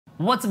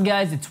What's up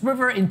guys, it's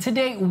River, and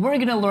today we're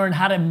gonna learn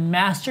how to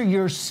master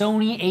your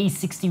Sony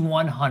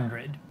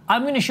a6100.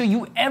 I'm gonna show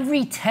you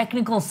every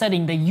technical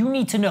setting that you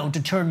need to know to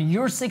turn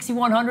your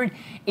 6100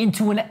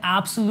 into an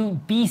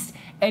absolute beast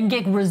and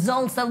get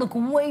results that look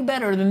way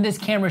better than this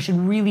camera should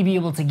really be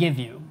able to give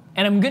you.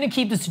 And I'm gonna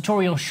keep this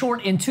tutorial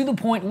short and to the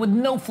point with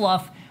no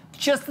fluff,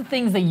 just the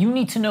things that you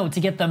need to know to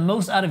get the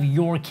most out of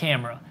your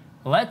camera.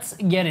 Let's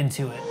get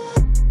into it.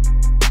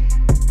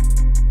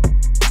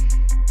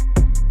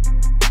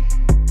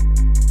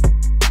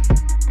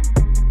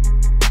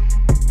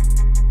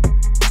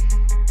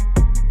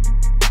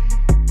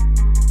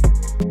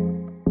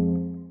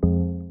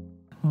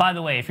 By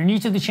the way, if you're new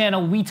to the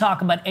channel, we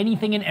talk about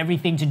anything and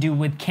everything to do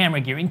with camera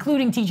gear,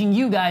 including teaching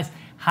you guys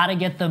how to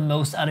get the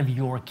most out of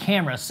your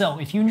camera. So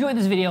if you enjoyed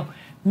this video,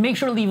 make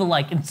sure to leave a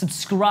like and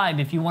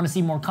subscribe if you want to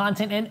see more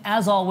content. And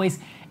as always,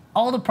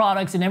 all the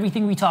products and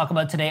everything we talk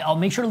about today, I'll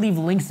make sure to leave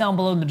links down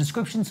below in the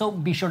description, so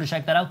be sure to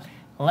check that out.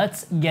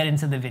 Let's get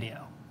into the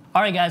video.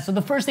 All right guys, so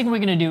the first thing we're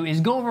gonna do is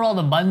go over all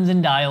the buttons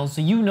and dials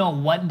so you know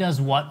what does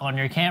what on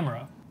your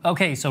camera.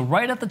 Okay, so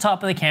right at the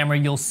top of the camera,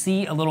 you'll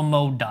see a little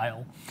mode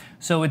dial.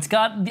 So it's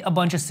got a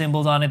bunch of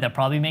symbols on it that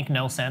probably make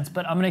no sense,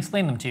 but I'm gonna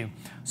explain them to you.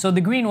 So the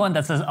green one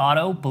that says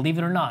auto, believe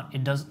it or not,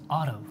 it does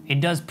auto.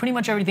 It does pretty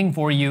much everything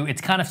for you. It's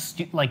kind of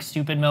like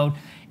stupid mode.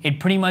 It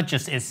pretty much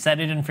just is set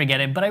it and forget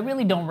it, but I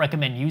really don't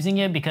recommend using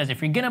it because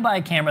if you're gonna buy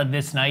a camera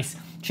this nice,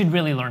 you should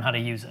really learn how to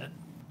use it.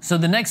 So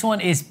the next one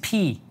is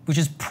P, which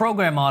is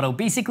program auto.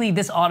 Basically,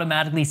 this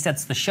automatically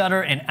sets the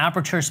shutter and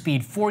aperture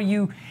speed for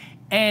you.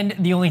 And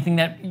the only thing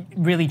that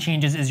really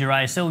changes is your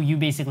ISO. You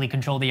basically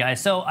control the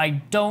ISO.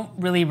 I don't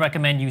really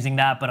recommend using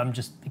that, but I'm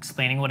just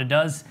explaining what it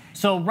does.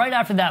 So right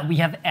after that, we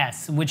have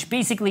S, which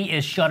basically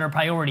is shutter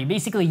priority.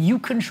 Basically, you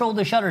control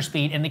the shutter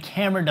speed and the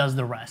camera does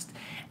the rest.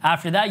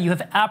 After that, you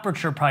have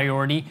aperture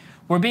priority,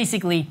 where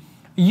basically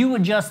you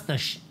adjust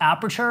the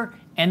aperture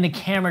and the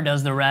camera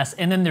does the rest.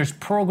 And then there's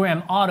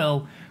program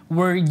auto,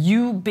 where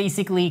you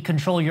basically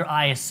control your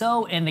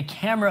ISO and the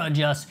camera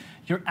adjusts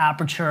your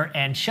aperture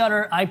and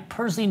shutter. I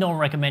personally don't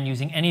recommend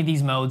using any of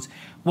these modes.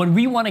 What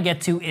we want to get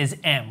to is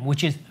M,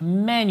 which is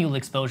manual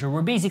exposure,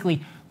 where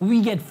basically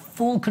we get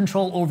full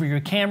control over your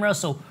camera.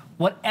 So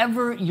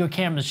whatever your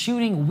camera's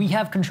shooting, we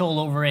have control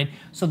over it,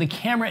 so the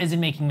camera isn't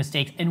making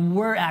mistakes and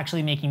we're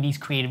actually making these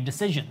creative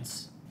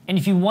decisions. And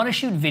if you want to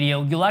shoot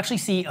video, you'll actually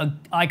see an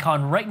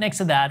icon right next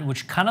to that,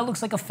 which kind of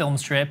looks like a film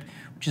strip,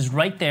 which is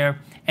right there.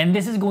 And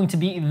this is going to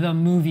be the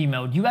movie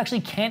mode. You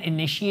actually can't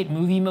initiate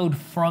movie mode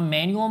from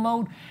manual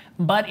mode,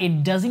 but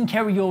it doesn't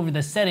carry over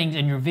the settings,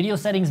 and your video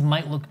settings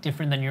might look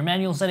different than your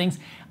manual settings.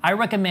 I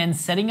recommend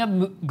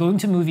going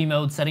to movie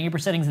mode, setting up your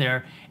settings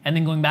there, and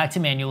then going back to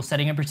manual,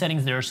 setting up your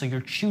settings there, so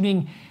you're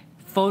shooting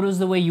photos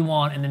the way you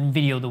want and then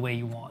video the way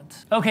you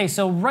want. Okay,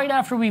 so right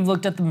after we've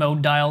looked at the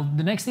mode dial,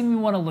 the next thing we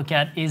want to look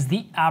at is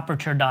the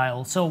aperture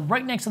dial. So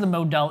right next to the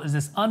mode dial is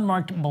this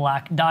unmarked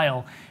black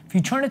dial. If you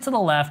turn it to the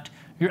left,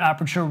 your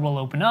aperture will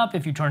open up.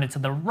 If you turn it to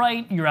the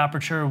right, your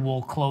aperture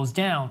will close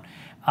down.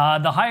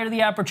 The higher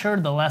the aperture,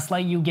 the less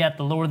light you get.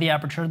 The lower the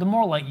aperture, the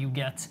more light you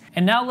get.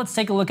 And now let's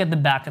take a look at the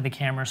back of the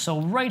camera.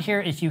 So right here,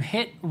 if you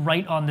hit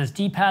right on this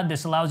D-pad,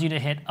 this allows you to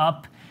hit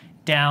up,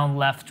 down,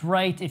 left,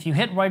 right. If you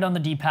hit right on the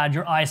D-pad,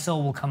 your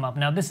ISO will come up.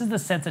 Now this is the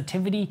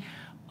sensitivity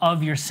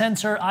of your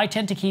sensor. I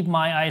tend to keep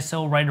my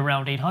ISO right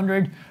around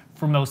 800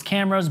 for most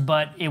cameras,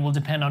 but it will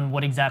depend on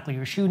what exactly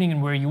you're shooting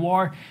and where you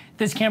are.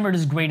 This camera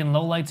does great in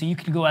low light, so you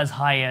could go as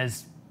high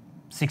as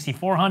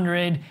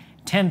 6400,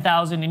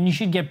 10,000, and you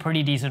should get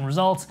pretty decent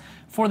results.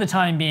 For the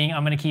time being,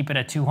 I'm gonna keep it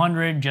at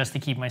 200 just to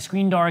keep my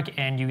screen dark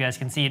and you guys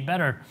can see it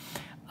better.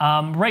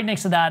 Right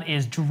next to that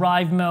is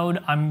drive mode.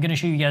 I'm gonna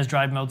show you guys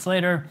drive modes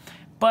later,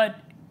 but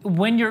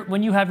when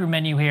you have your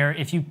menu here,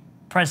 if you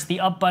press the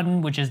up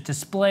button, which is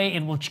display,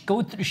 it will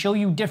show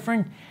you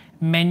different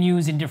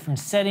menus and different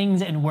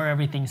settings and where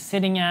everything's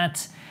sitting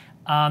at.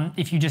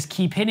 If you just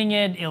keep hitting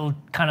it, it'll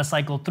kind of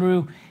cycle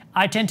through.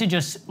 I tend to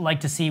just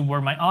like to see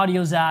where my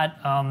audio's at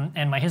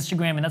and my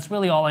histogram, and that's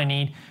really all I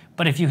need.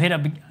 But if you hit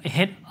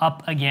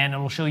up again,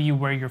 it'll show you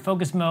where your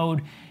focus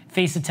mode,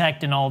 face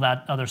detect, and all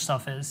that other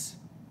stuff is.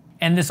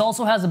 And this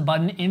also has a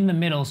button in the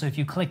middle, so if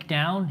you click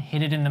down,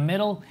 hit it in the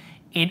middle,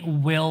 it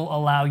will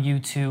allow you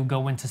to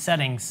go into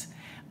settings.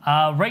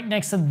 Right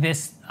next to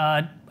this,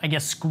 I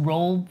guess,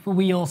 scroll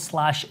wheel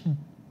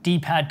 /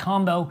 D-pad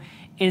combo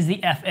is the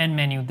FN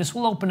menu. This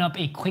will open up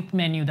a quick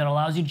menu that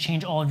allows you to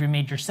change all of your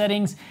major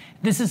settings.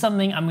 This is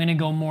something I'm gonna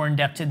go more in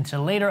depth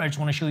into later. I just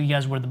wanna show you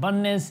guys where the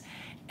button is.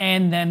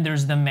 And then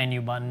there's the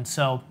menu button.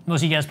 So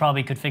most of you guys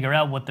probably could figure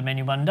out what the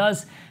menu button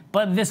does,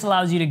 but this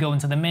allows you to go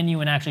into the menu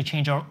and actually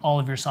change all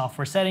of your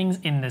software settings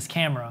in this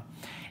camera.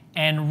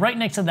 And right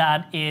next to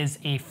that is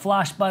a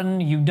flash button.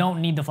 You don't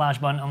need the flash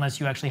button unless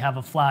you actually have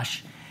a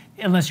flash,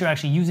 unless you're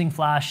actually using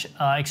flash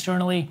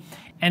externally.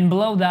 And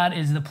below that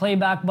is the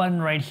playback button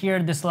right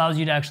here. This allows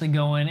you to actually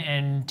go in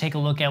and take a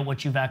look at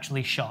what you've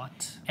actually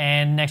shot.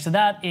 And next to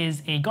that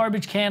is a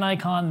garbage can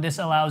icon. This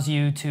allows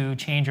you to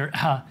change your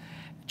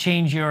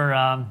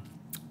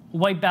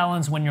white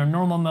balance when you're in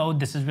normal mode.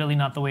 This is really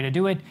not the way to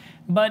do it.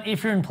 But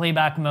if you're in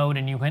playback mode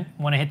and you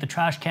want to hit the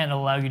trash can,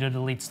 it'll allow you to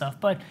delete stuff.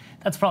 But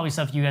that's probably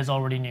stuff you guys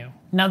already knew.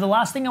 Now, the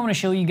last thing I want to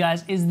show you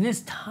guys is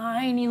this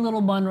tiny little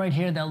button right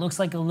here that looks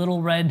like a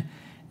little red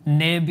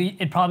nib.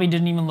 It probably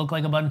didn't even look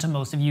like a button to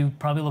most of you.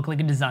 Probably looked like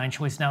a design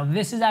choice. Now,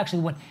 this is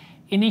actually what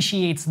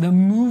initiates the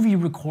movie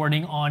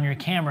recording on your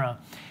camera.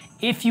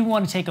 If you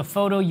want to take a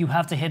photo, you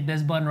have to hit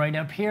this button right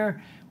up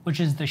here, which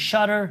is the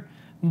shutter.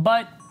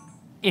 But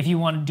if you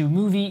want to do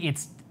movie,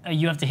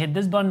 you have to hit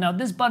this button. Now,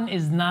 this button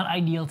is not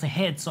ideal to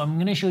hit, so I'm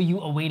going to show you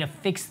a way to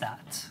fix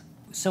that.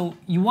 So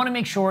you want to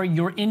make sure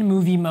you're in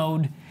movie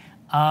mode.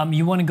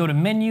 You want to go to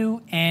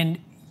menu, and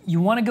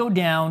you want to go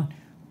down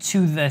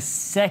to the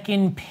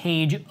second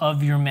page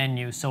of your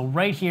menu. So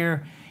right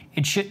here,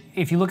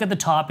 if you look at the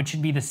top, it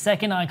should be the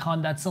second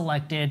icon that's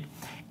selected.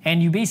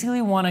 And you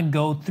basically want to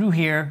go through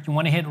here. You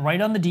want to hit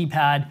right on the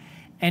D-pad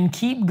and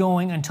keep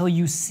going until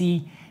you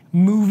see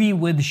movie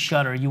with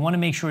shutter. You want to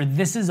make sure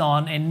this is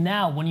on, and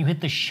now when you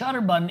hit the shutter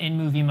button in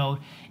movie mode,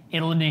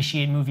 it'll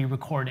initiate movie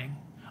recording.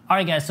 All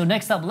right guys, so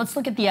next up, let's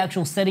look at the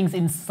actual settings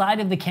inside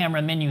of the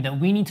camera menu that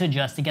we need to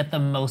adjust to get the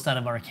most out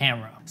of our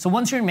camera. So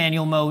once you're in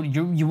manual mode,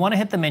 you want to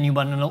hit the menu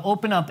button and it'll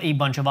open up a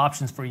bunch of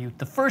options for you.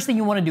 The first thing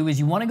you want to do is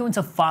you want to go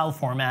into file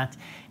format,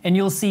 and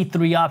you'll see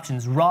 3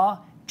 options: RAW,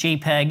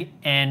 JPEG,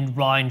 and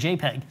RAW and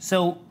JPEG.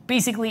 So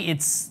basically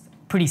it's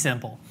pretty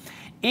simple.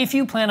 If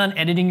you plan on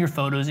editing your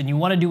photos and you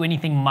want to do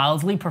anything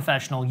mildly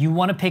professional, you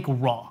want to pick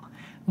RAW.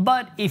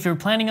 But if you're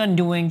planning on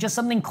doing just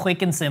something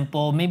quick and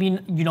simple, maybe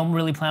you don't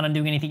really plan on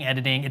doing anything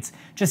editing, it's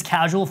just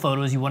casual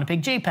photos, you want to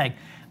pick JPEG.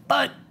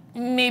 But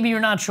maybe you're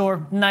not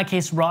sure, in that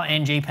case, RAW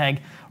and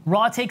JPEG.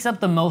 RAW takes up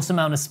the most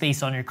amount of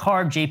space on your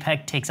card,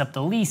 JPEG takes up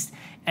the least,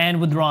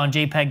 and with RAW and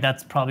JPEG,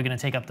 that's probably going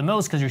to take up the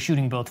most because you're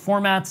shooting both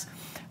formats.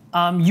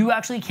 You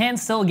actually can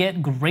still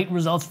get great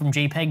results from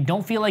JPEG.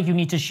 Don't feel like you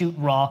need to shoot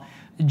RAW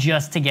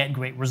just to get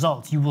great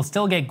results. You will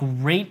still get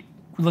great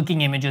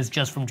looking images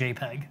just from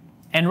JPEG.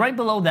 And right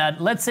below that,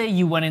 let's say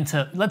you pick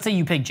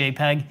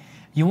JPEG,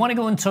 you want to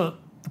go into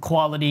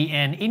quality,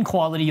 and in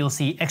quality you'll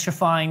see extra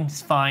fine,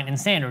 fine, and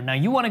standard. Now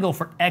you want to go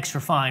for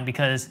extra fine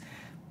because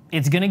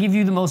it's going to give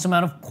you the most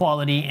amount of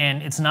quality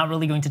and it's not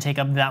really going to take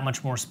up that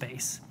much more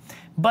space.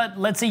 But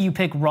let's say you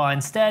pick RAW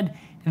instead,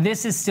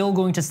 this is still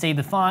going to stay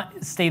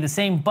the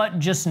same, but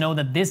just know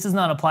that this does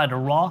not apply to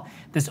RAW,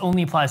 this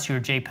only applies to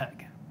your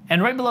JPEG.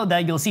 And right below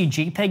that, you'll see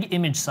JPEG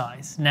image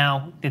size.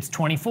 Now, it's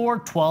 24,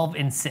 12,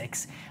 and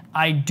 6.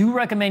 I do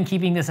recommend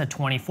keeping this at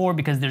 24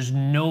 because there's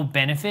no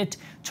benefit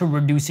to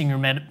reducing your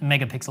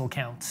megapixel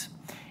count.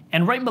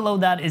 And right below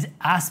that is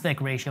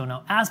aspect ratio.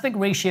 Now, aspect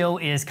ratio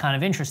is kind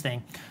of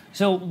interesting.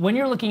 So when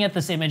you're looking at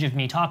this image of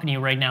me talking to you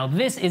right now,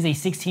 this is a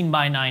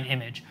 16:9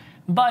 image.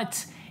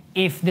 But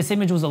if this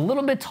image was a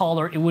little bit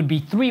taller, it would be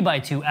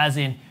 3:2, as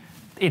in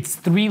it's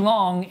 3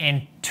 long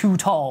and 2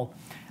 tall.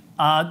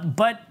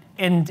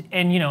 And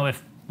you know,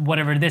 if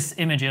whatever this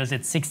image is,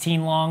 it's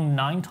 16 long,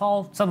 9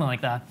 tall, something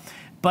like that.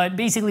 But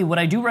basically what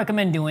I do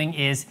recommend doing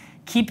is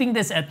keeping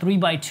this at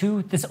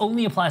 3:2. This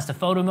only applies to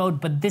photo mode,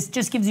 but this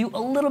just gives you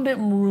a little bit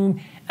more room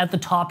at the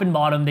top and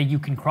bottom that you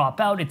can crop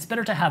out. It's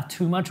better to have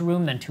too much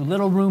room than too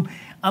little room,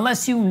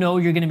 unless you know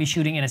you're gonna be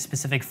shooting in a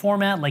specific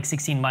format like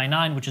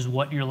 16:9, which is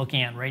what you're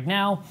looking at right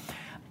now.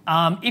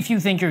 If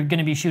you think you're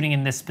gonna be shooting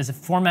in this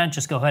specific format,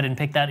 just go ahead and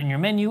pick that in your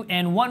menu.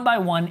 And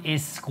 1:1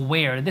 is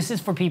square. This is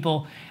for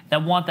people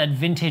that want that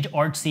vintage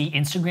artsy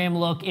Instagram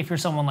look. If you're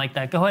someone like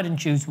that, go ahead and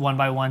choose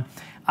 1:1.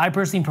 I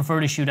personally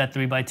prefer to shoot at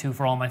 3:2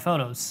 for all my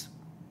photos.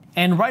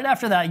 And right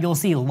after that, you'll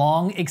see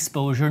long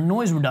exposure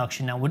noise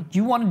reduction. Now, what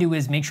you wanna do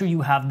is make sure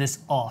you have this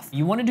off.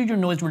 You wanna do your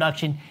noise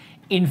reduction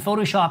in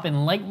Photoshop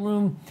and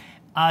Lightroom.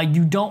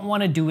 You don't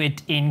want to do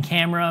it in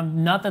camera.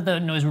 Not that the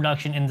noise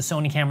reduction in the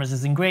Sony cameras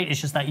isn't great, it's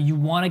just that you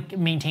want to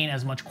maintain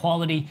as much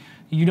quality.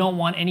 You don't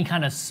want any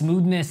kind of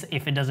smoothness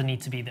if it doesn't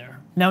need to be there.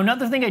 Now,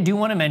 another thing I do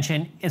want to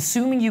mention,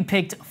 assuming you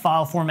picked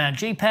file format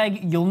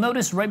JPEG, you'll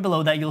notice right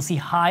below that you'll see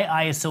high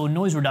ISO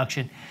noise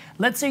reduction.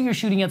 Let's say you're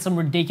shooting at some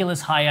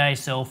ridiculous high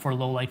ISO for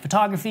low light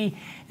photography.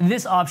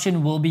 This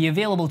option will be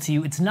available to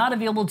you. It's not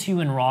available to you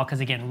in RAW because,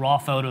 again, RAW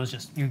photos,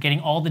 just you're getting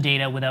all the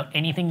data without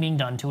anything being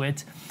done to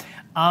it.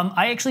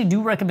 I actually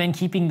do recommend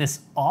keeping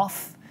this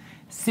off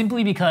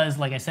simply because,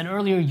 like I said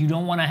earlier, you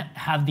don't want to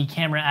have the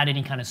camera add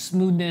any kind of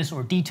smoothness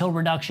or detail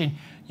reduction.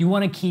 You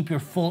want to keep your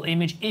full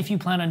image if you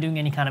plan on doing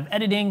any kind of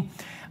editing.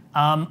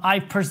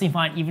 I personally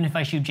find even if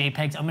I shoot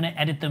JPEGs, I'm going to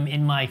edit them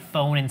in my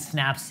phone in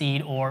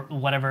Snapseed or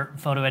whatever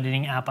photo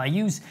editing app I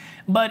use.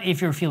 But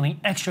if you're feeling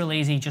extra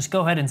lazy, just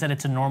go ahead and set it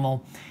to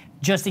normal,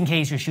 just in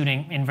case you're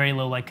shooting in very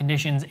low light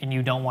conditions and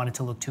you don't want it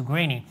to look too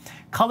grainy.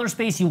 Color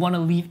space, you want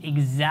to leave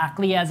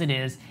exactly as it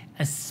is,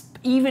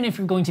 even if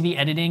you're going to be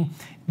editing.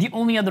 The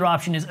only other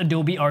option is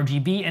Adobe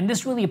RGB, and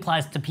this really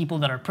applies to people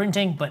that are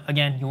printing, but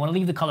again, you want to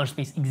leave the color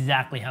space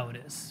exactly how it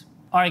is.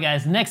 All right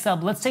guys, next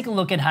up, let's take a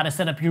look at how to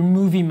set up your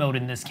movie mode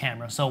in this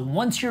camera. So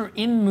once you're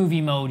in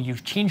movie mode,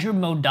 you've changed your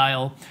mode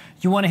dial,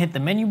 you want to hit the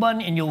menu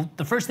button, and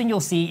the first thing you'll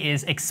see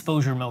is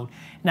exposure mode.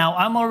 Now,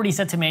 I'm already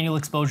set to manual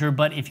exposure,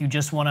 but if you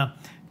just want to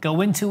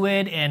go into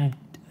it and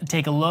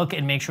take a look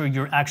and make sure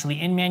you're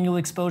actually in manual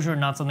exposure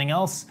and not something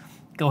else,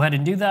 go ahead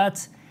and do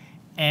that.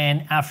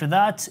 And after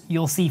that,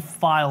 you'll see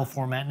file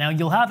format. Now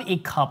you'll have a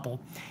couple.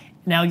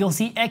 Now you'll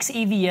see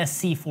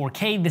XAVSC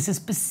 4K. This is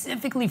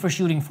specifically for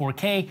shooting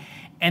 4K.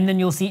 And then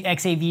you'll see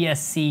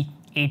XAVSC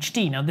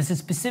HD. Now this is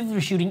specifically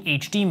for shooting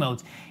HD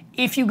modes.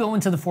 If you go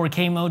into the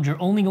 4K mode,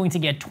 you're only going to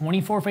get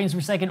 24 frames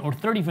per second or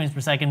 30 frames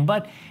per second.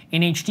 But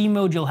in HD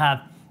mode, you'll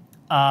have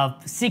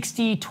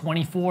 60,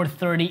 24,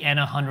 30, and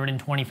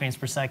 120 frames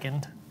per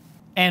second.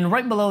 And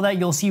right below that,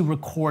 you'll see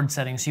record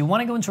settings. So you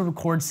want to go into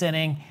record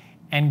setting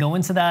and go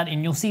into that,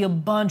 and you'll see a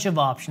bunch of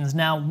options.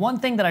 Now, one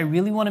thing that I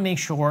really want to make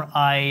sure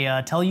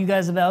I tell you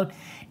guys about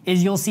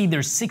is you'll see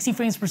there's 60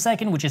 frames per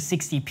second, which is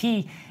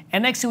 60p,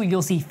 and next to it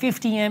you'll see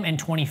 50M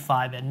and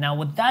 25M. Now,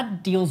 what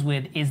that deals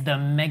with is the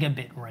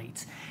megabit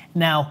rate.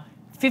 Now,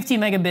 50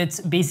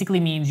 megabits basically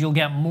means you'll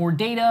get more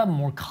data,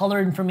 more color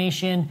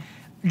information,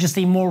 just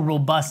a more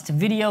robust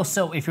video.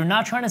 So if you're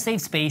not trying to save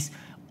space,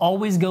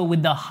 always go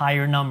with the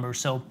higher number.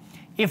 So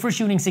if we're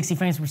shooting 60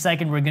 frames per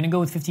second, we're gonna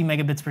go with 50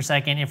 megabits per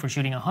second. If we're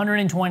shooting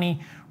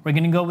 120, we're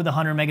gonna go with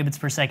 100 megabits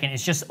per second.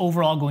 It's just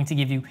overall going to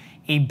give you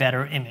a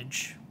better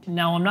image.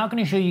 Now, I'm not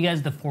gonna show you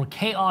guys the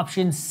 4K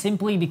options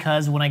simply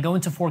because when I go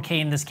into 4K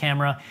in this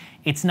camera,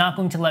 it's not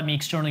going to let me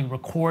externally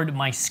record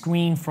my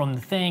screen from the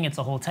thing. It's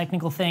a whole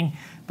technical thing.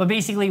 But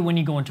basically, when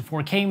you go into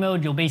 4K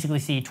mode, you'll basically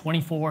see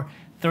 24,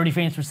 30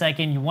 frames per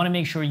second. You wanna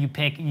make sure you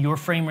pick your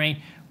frame rate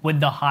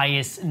with the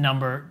highest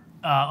number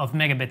of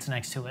megabits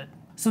next to it.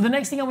 So the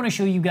next thing I want to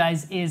show you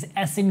guys is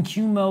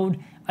S&Q mode.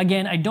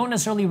 Again, I don't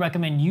necessarily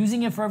recommend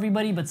using it for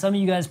everybody, but some of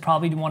you guys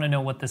probably want to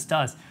know what this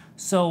does.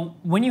 So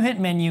when you hit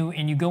menu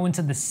and you go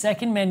into the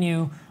second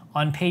menu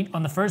on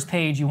the first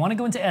page, you want to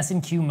go into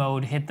S&Q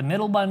mode, hit the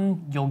middle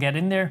button, you'll get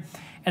in there,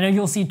 and then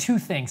you'll see two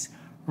things,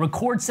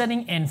 record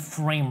setting and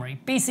frame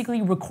rate.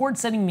 Basically, record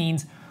setting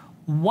means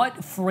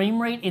what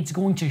frame rate it's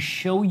going to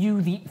show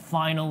you the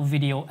final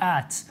video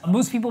at.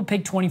 Most people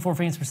pick 24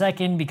 frames per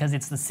second because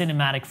it's the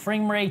cinematic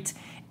frame rate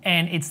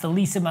and it's the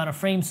least amount of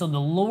frames. So the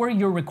lower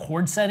your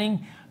record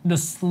setting, the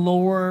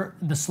slower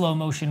the slow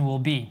motion will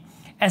be.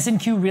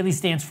 S&Q really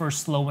stands for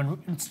slow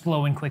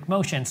and quick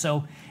motion.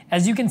 So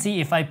as you can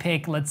see, if I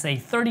pick, let's say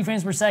 30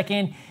 frames per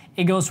second,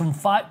 it goes from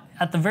 5,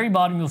 at the very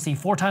bottom, you'll see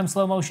 4 times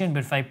slow motion,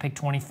 but if I pick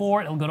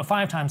 24, it'll go to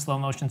 5 times slow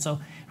motion. So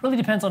it really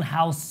depends on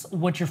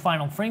what your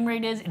final frame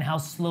rate is and how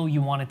slow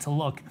you want it to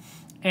look.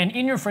 And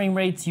in your frame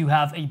rates, you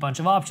have a bunch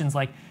of options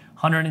like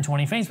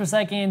 120 frames per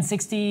second,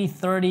 60,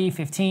 30,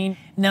 15.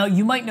 Now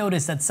you might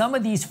notice that some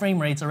of these frame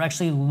rates are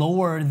actually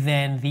lower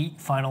than the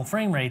final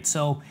frame rate.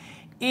 So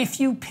if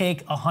you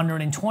pick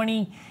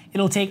 120,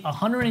 it'll take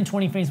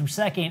 120 frames per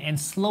second and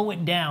slow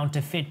it down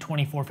to fit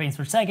 24 frames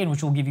per second,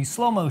 which will give you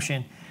slow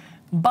motion.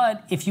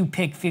 But if you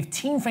pick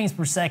 15 frames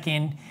per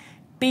second,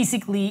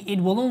 basically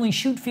it will only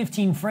shoot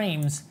 15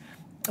 frames,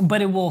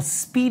 but it will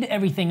speed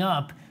everything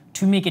up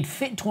to make it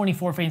fit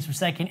 24 frames per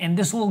second, and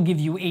this will give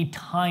you a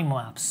time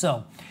lapse.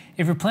 So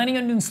if you're planning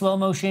on doing slow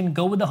motion,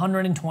 go with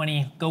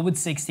 120, go with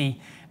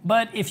 60.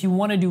 But if you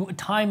want to do a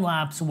time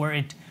lapse where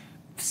it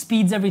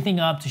speeds everything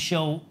up to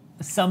show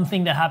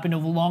something that happened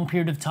over a long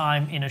period of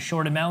time in a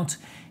short amount,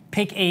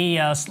 pick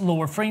a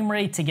lower frame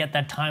rate to get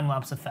that time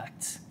lapse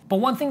effect. But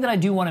one thing that I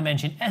do want to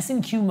mention,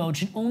 S&Q mode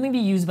should only be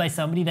used by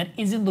somebody that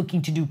isn't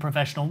looking to do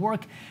professional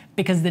work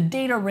because the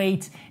data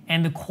rate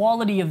and the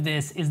quality of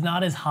this is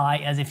not as high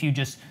as if you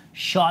just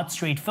shot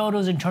straight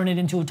photos and turned it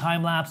into a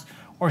time lapse,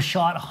 or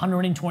shot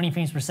 120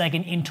 frames per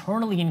second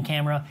internally in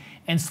camera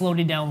and slowed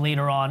it down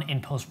later on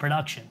in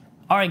post-production.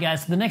 All right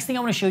guys, so the next thing I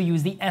want to show you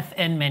is the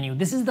FN menu.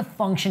 This is the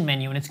function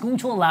menu and it's going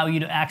to allow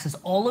you to access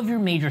all of your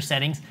major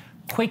settings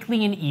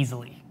quickly and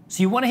easily.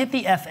 So you want to hit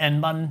the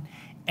FN button,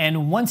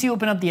 and once you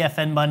open up the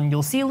FN button,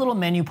 you'll see a little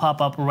menu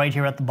pop up right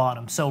here at the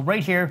bottom. So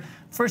right here,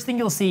 first thing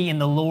you'll see in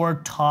the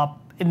lower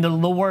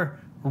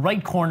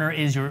right corner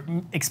is your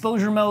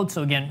exposure mode.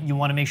 So again, you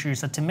want to make sure you're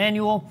set to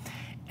manual.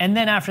 And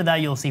then after that,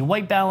 you'll see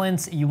white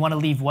balance. You want to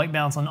leave white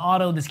balance on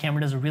auto. This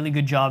camera does a really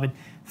good job at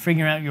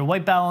figuring out your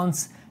white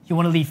balance. You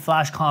want to leave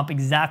flash comp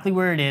exactly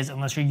where it is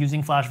unless you're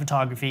using flash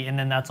photography, and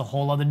then that's a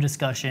whole other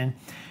discussion.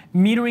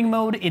 Metering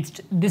mode,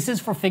 this is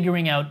for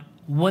figuring out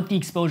what the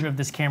exposure of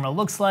this camera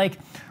looks like.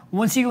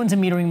 Once you go into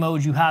metering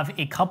mode, you have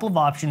a couple of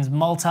options,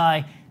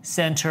 multi,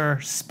 center,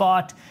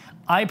 spot.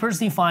 I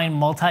personally find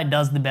multi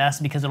does the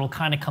best because it'll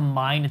kind of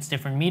combine its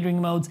different metering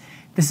modes.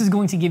 This is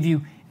going to give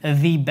you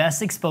the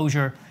best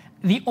exposure.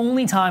 The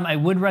only time I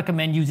would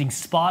recommend using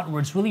spot,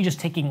 where it's really just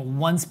taking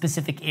one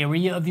specific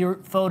area of your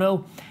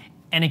photo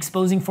and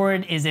exposing for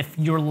it, is if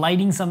you're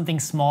lighting something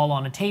small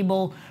on a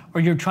table,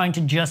 or you're trying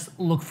to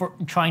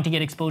trying to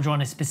get exposure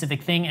on a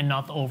specific thing and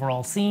not the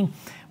overall scene.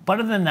 But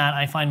other than that,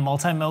 I find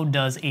multi-mode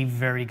does a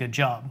very good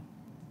job.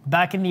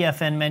 Back in the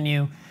FN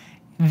menu,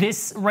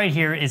 this right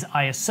here is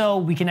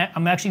ISO.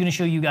 I'm actually going to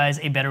show you guys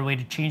a better way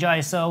to change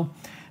ISO,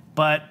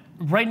 but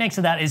right next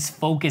to that is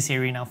focus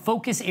area. Now,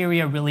 focus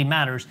area really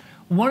matters.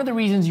 One of the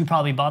reasons you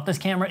probably bought this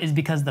camera is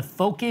because the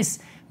focus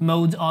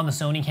modes on the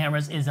Sony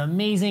cameras is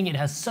amazing. It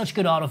has such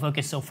good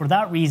autofocus. So for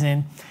that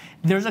reason,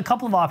 there's a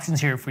couple of options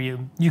here for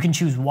you. You can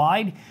choose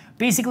wide.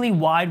 Basically,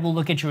 wide will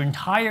look at your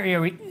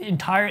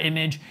entire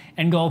image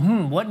and go,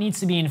 what needs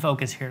to be in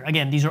focus here?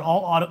 Again, these are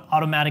all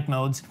automatic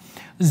modes.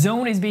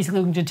 Zone is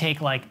basically going to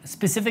take like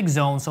specific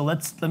zones. So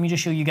let me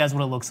just show you guys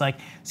what it looks like.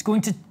 It's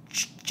going to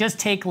just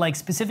take like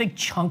specific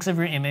chunks of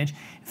your image,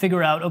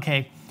 figure out,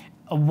 okay,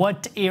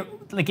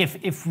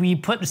 if we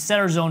put set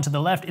our zone to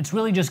the left, it's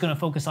really just going to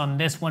focus on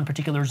this one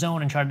particular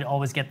zone and try to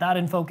always get that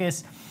in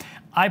focus.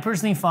 I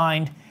personally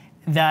find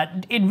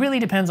that it really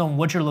depends on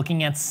what you're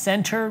looking at.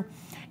 Center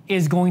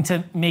is going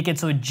to make it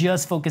so it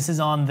just focuses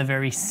on the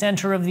very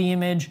center of the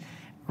image.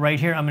 Right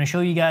here, I'm going to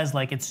show you guys,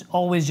 like, it's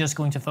always just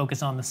going to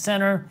focus on the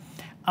center.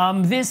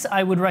 This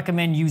I would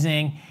recommend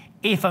using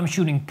if I'm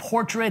shooting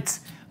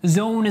portraits.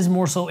 Zone is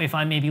more so if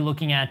I may be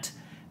looking at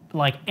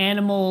like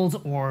animals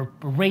or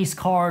race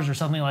cars or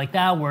something like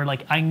that, where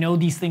like I know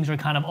these things are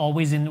kind of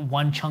always in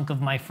one chunk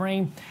of my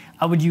frame.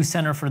 I would use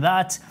center for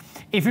that.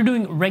 If you're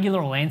doing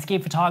regular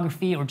landscape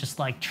photography or just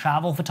like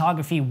travel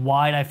photography,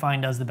 wide I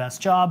find does the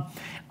best job.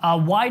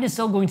 Wide is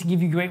still going to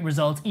give you great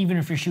results even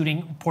if you're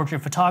shooting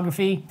portrait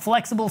photography.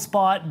 Flexible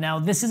spot, now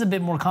this is a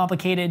bit more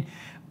complicated,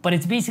 but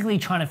it's basically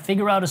trying to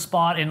figure out a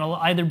spot, and it'll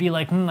either be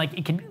like,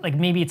 it could, like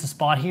maybe it's a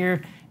spot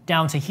here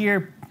down to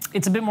here.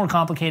 It's a bit more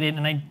complicated,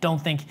 and I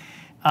don't think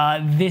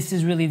this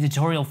is really the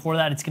tutorial for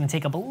that. It's going to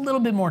take up a little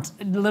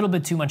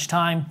bit too much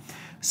time.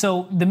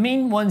 So the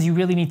main ones you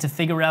really need to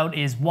figure out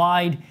is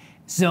wide,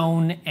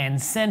 zone,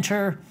 and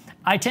center.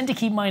 I tend to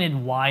keep mine at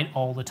wide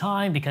all the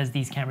time because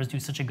these cameras do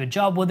such a good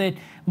job with it.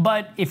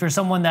 But if you're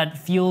someone that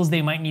feels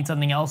they might need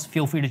something else,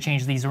 feel free to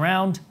change these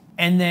around.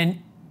 And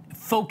then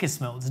focus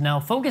modes. Now,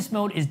 focus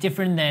mode is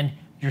different than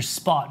your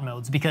spot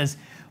modes, because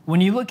when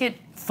you look at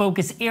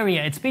focus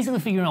area, it's basically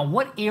figuring out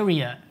what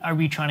area are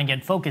we trying to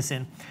get focus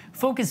in.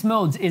 Focus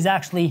modes is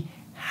actually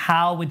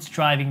how it's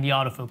driving the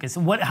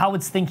autofocus, how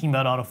it's thinking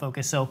about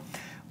autofocus. So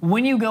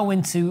when you go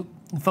into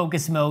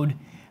focus mode,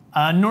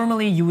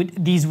 normally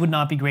these would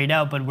not be grayed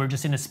out, but we're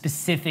just in a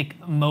specific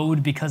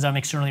mode because I'm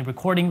externally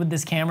recording with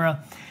this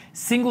camera.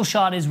 Single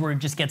shot is where it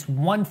just gets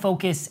one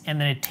focus and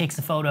then it takes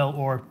a photo,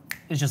 or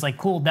it's just like,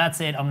 cool,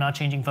 that's it, I'm not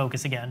changing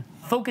focus again.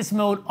 Focus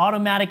mode,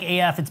 automatic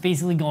AF, it's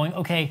basically going,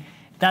 okay,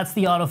 that's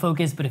the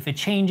autofocus, but if it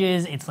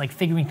changes, it's like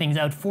figuring things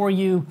out for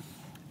you.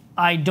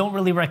 I don't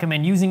really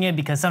recommend using it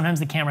because sometimes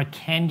the camera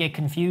can get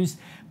confused.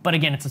 But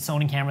again, it's a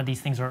Sony camera.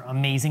 These things are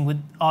amazing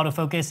with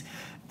autofocus.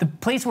 The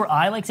place where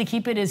I like to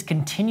keep it is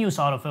continuous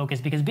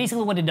autofocus, because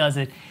basically what it does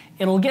is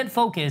it'll get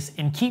focus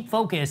and keep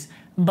focus,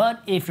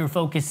 but if your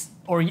focus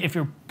or if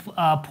your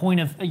point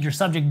of your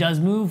subject does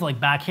move, like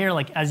back here,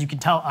 like as you can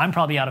tell, I'm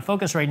probably out of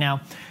focus right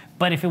now,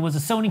 but if it was a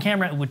Sony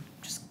camera, it would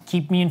just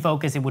keep me in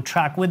focus, it would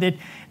track with it.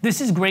 This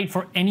is great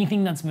for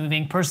anything that's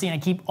moving. Personally,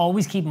 I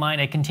always keep mine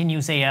at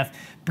continuous AF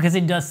because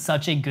it does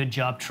such a good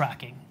job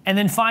tracking. And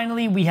then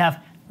finally, we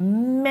have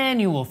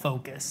manual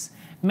focus.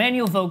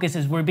 Manual focus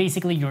is where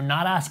basically you're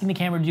not asking the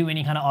camera to do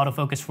any kind of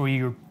autofocus for you.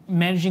 You're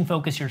managing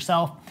focus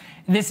yourself.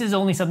 This is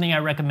only something I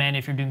recommend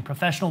if you're doing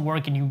professional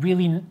work and you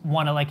really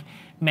want to like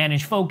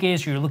manage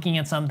focus, or you're looking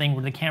at something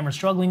where the camera's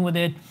struggling with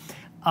it.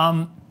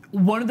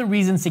 One of the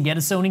reasons to get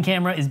a Sony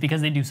camera is because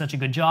they do such a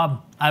good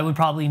job. I would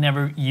probably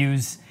never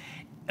use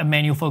a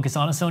manual focus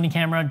on a Sony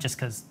camera just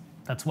because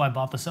that's why I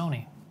bought the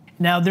Sony.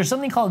 Now there's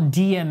something called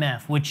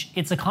DMF, which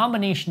it's a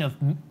combination of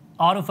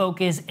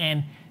autofocus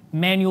and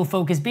manual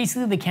focus.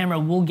 Basically the camera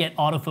will get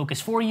autofocus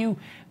for you,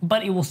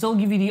 but it will still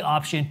give you the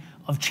option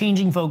of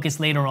changing focus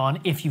later on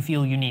if you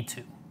feel you need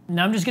to.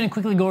 Now I'm just going to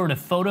quickly go over to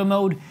photo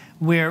mode,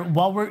 where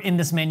while we're in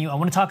this menu, I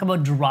want to talk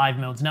about drive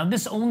modes. Now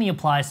this only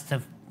applies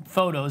to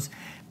photos,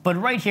 but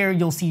right here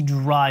you'll see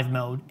drive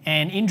mode.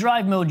 And in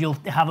drive mode, you'll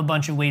have a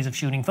bunch of ways of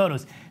shooting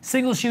photos.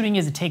 Single shooting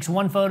is it takes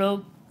one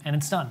photo and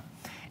it's done.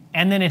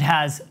 And then it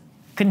has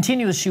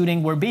continuous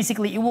shooting, where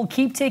basically it will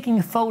keep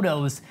taking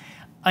photos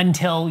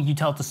until you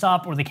tell it to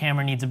stop or the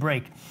camera needs a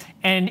break.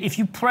 And if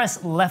you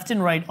press left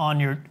and right on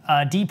your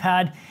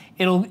D-pad,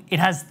 it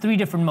has three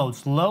different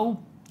modes: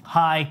 low,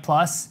 high,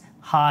 plus,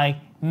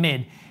 high,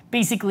 mid.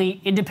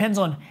 Basically, it depends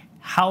on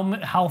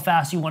how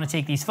fast you want to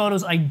take these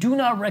photos. I do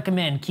not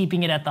recommend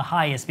keeping it at the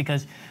highest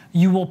because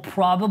you will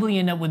probably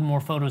end up with more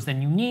photos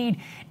than you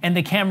need, and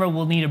the camera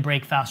will need a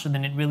break faster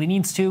than it really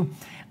needs to.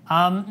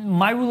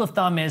 My rule of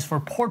thumb is for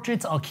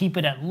portraits, I'll keep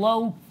it at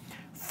low.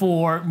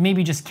 For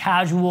maybe just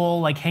casual,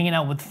 like hanging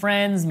out with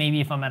friends, maybe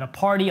if I'm at a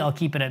party, I'll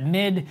keep it at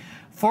mid.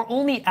 For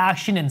only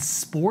action and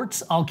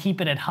sports, I'll keep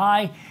it at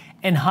high.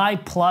 And high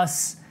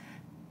plus,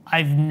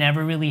 I've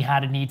never really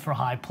had a need for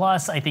high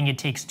plus. I think it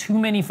takes too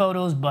many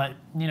photos, but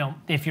you know,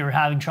 if you're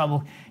having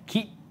trouble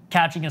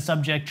catching a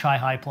subject, try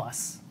high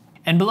plus.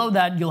 And below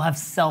that, you'll have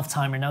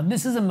self-timer. Now,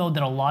 this is a mode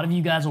that a lot of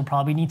you guys will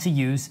probably need to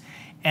use.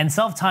 And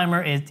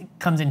self-timer, it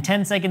comes in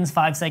 10 seconds,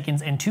 5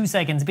 seconds, and 2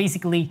 seconds.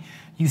 Basically,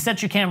 you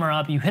set your camera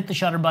up, you hit the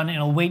shutter button, and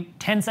it'll wait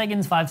 10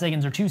 seconds, 5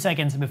 seconds, or 2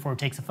 seconds before it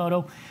takes a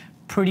photo.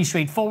 Pretty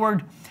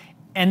straightforward.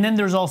 And then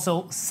there's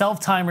also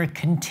self-timer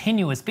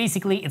continuous.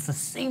 Basically, it's the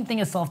same thing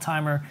as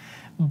self-timer,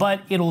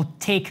 but it'll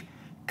take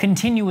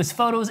continuous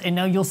photos. And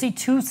now you'll see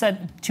two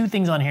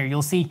things on here.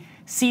 You'll see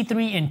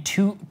C3 and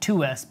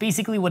 2S.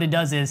 Basically what it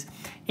does is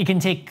it can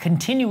take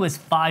continuous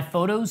 5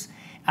 photos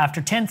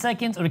after 10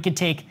 seconds, or it could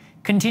take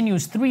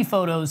continuous 3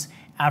 photos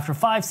after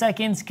 5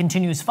 seconds,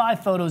 continuous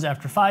 5 photos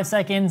after 5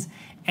 seconds,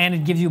 and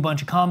it gives you a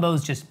bunch of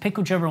combos. Just pick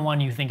whichever one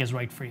you think is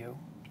right for you.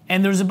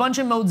 And there's a bunch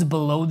of modes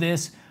below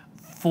this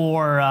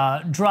for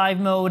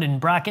drive mode and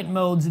bracket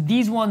modes.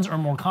 These ones are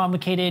more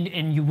complicated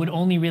and you would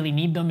only really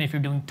need them if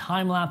you're doing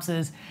time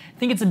lapses. I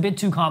think it's a bit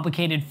too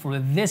complicated for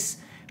this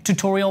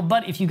tutorial,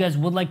 but if you guys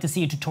would like to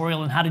see a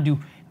tutorial on how to do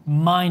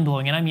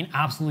mind-blowing, and I mean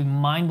absolutely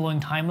mind-blowing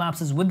time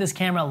lapses with this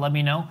camera, let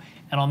me know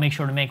and I'll make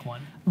sure to make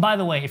one. By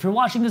the way, if you're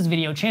watching this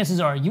video, chances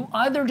are you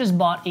either just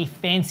bought a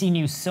fancy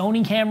new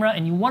Sony camera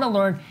and you want to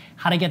learn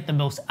how to get the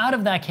most out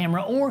of that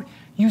camera, or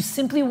you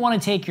simply want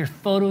to take your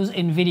photos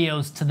and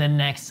videos to the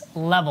next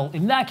level.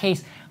 In that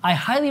case, I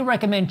highly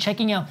recommend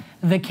checking out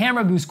the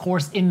Camera Boost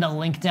course in the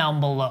link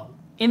down below.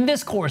 In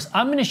this course,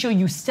 I'm going to show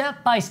you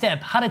step by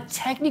step how to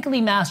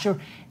technically master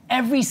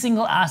every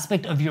single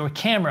aspect of your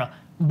camera.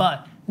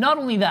 But not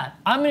only that,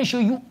 I'm going to show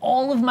you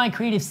all of my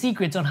creative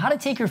secrets on how to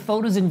take your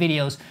photos and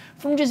videos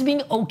from just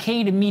being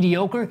okay to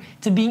mediocre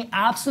to being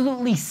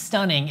absolutely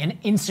stunning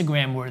and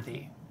Instagram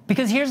worthy.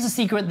 Because here's the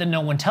secret that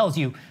no one tells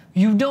you.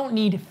 You don't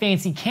need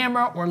fancy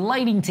camera or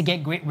lighting to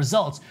get great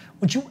results.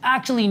 What you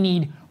actually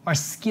need are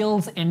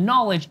skills and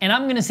knowledge, and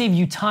I'm gonna save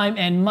you time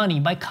and money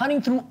by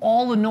cutting through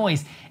all the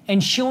noise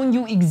and showing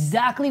you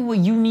exactly what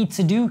you need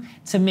to do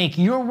to make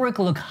your work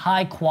look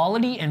high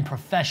quality and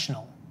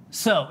professional.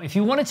 So if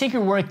you want to take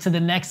your work to the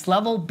next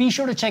level, be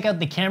sure to check out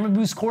the Camera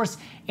Boost course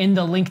in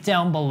the link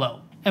down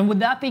below. And with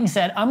that being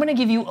said, I'm going to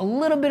give you a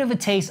little bit of a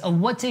taste of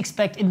what to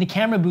expect in the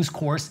Camera Boost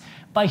course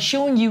by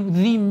showing you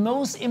the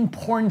most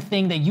important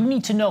thing that you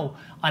need to know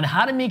on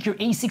how to make your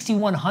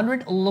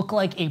a6100 look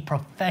like a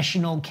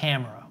professional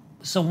camera.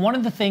 So one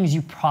of the things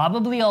you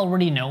probably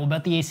already know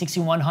about the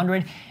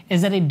a6100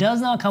 is that it does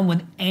not come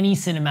with any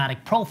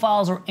cinematic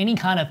profiles or any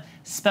kind of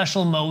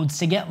special modes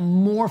to get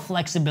more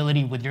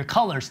flexibility with your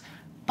colors.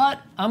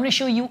 But I'm going to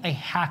show you a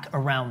hack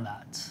around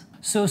that.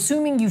 So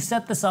assuming you've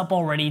set this up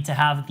already to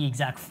have the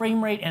exact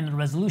frame rate and the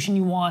resolution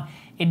you want,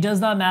 it does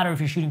not matter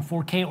if you're shooting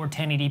 4K or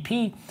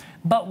 1080p,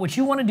 but what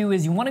you want to do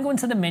is you want to go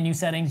into the menu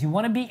settings, you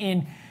want to be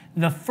in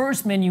the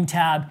first menu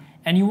tab,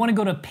 and you want to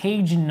go to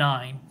page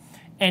 9,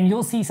 and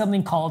you'll see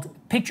something called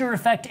Picture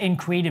Effect and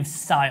Creative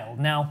Style.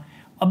 Now,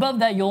 above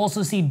that, you'll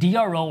also see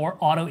DRO or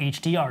Auto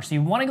HDR. So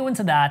you want to go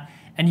into that,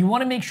 and you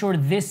want to make sure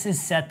this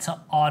is set to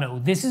auto.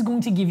 This is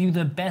going to give you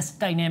the best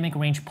dynamic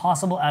range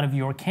possible out of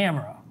your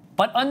camera.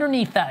 But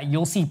underneath that,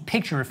 you'll see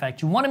Picture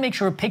Effect. You want to make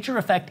sure Picture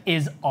Effect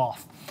is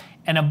off.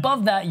 And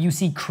above that, you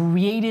see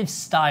Creative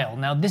Style.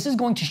 Now, this is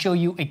going to show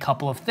you a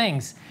couple of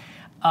things.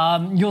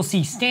 You'll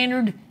see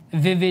Standard,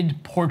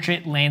 Vivid,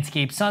 Portrait,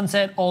 Landscape,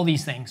 Sunset, all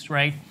these things,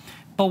 right?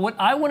 But what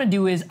I want to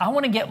do is I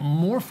want to get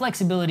more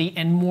flexibility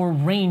and more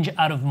range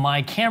out of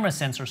my camera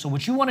sensor. So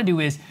what you want to do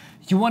is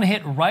you want to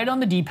hit right on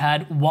the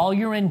D-pad while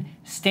you're in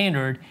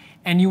Standard,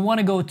 and you want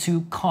to go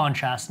to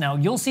Contrast. Now,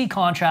 you'll see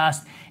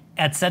Contrast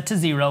at set to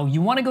 0,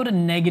 you want to go to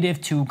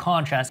 -2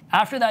 contrast.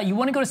 After that, you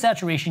want to go to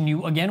saturation,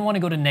 you again want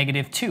to go to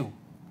 -2.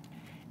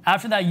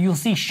 After that, you'll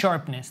see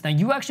sharpness. Now,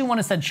 you actually want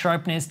to set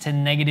sharpness to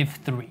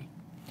 -3.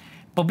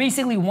 But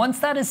basically, once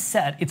that is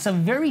set, it's a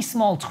very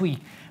small tweak,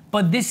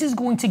 but this is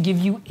going to give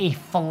you a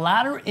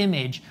flatter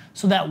image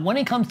so that when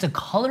it comes to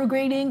color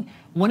grading,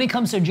 when it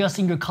comes to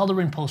adjusting your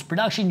color in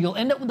post-production, you'll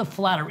end up with a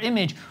flatter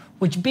image,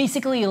 which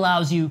basically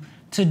allows you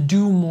to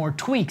do more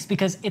tweaks,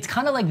 because it's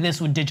kind of like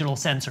this with digital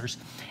sensors.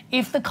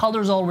 If the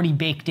color's already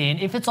baked in,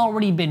 if it's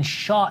already been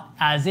shot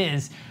as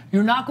is,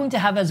 you're not going to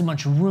have as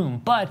much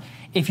room. But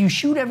if you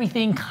shoot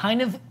everything kind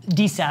of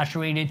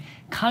desaturated,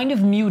 kind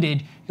of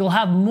muted, you'll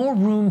have more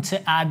room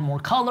to add more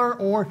color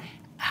or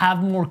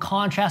have more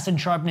contrast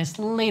and sharpness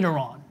later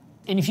on.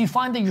 And if you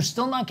find that you're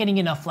still not getting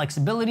enough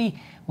flexibility,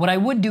 what I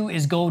would do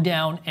is go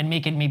down and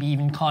make it maybe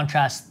even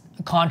contrast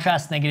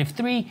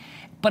 -3,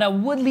 but I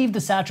would leave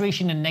the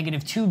saturation in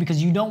 -2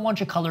 because you don't want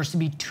your colors to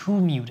be too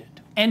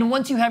muted. And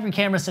once you have your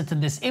camera set to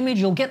this image,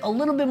 you'll get a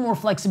little bit more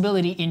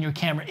flexibility in your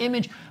camera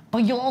image,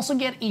 but you'll also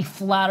get a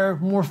flatter,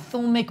 more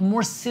filmic,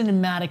 more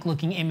cinematic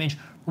looking image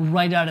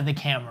right out of the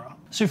camera.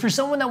 So if you're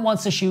someone that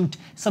wants to shoot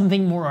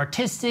something more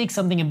artistic,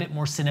 something a bit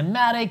more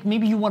cinematic,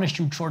 maybe you want to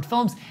shoot short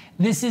films,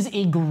 this is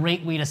a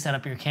great way to set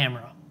up your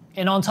camera.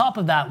 And on top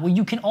of that, what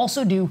you can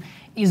also do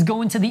is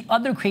go into the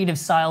other creative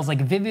styles like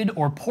Vivid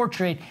or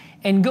Portrait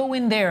and go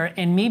in there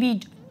and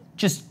maybe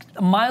just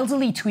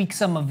mildly tweak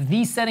some of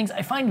these settings.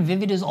 I find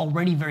Vivid is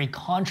already very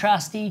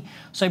contrasty,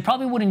 so I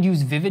probably wouldn't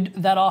use Vivid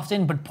that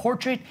often, but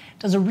Portrait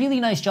does a really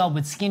nice job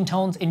with skin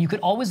tones, and you could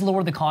always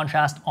lower the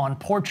contrast on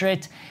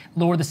Portrait,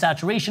 lower the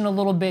saturation a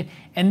little bit,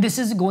 and this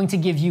is going to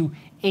give you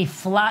a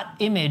flat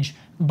image,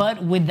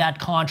 but with that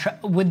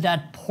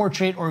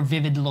Portrait or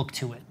Vivid look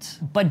to it.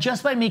 But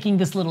just by making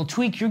this little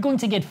tweak, you're going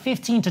to get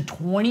 15 to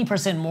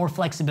 20% more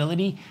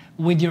flexibility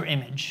with your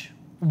image.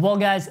 Well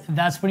guys,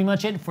 that's pretty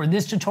much it for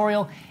this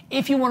tutorial.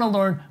 If you want to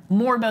learn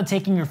more about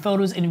taking your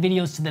photos and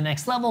videos to the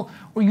next level,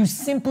 or you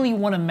simply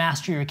want to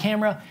master your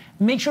camera,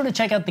 make sure to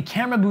check out the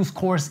Camera Boost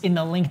course in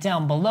the link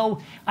down below.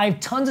 I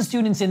have tons of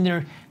students in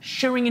there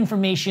sharing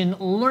information,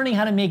 learning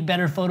how to make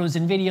better photos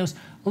and videos,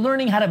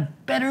 learning how to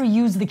better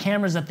use the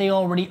cameras that they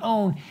already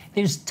own.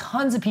 There's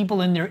tons of people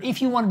in there. If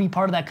you want to be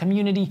part of that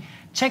community,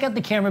 check out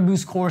the Camera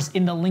Boost course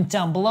in the link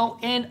down below,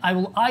 and I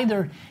will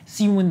either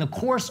see you in the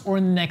course or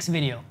in the next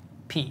video.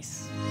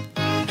 Peace.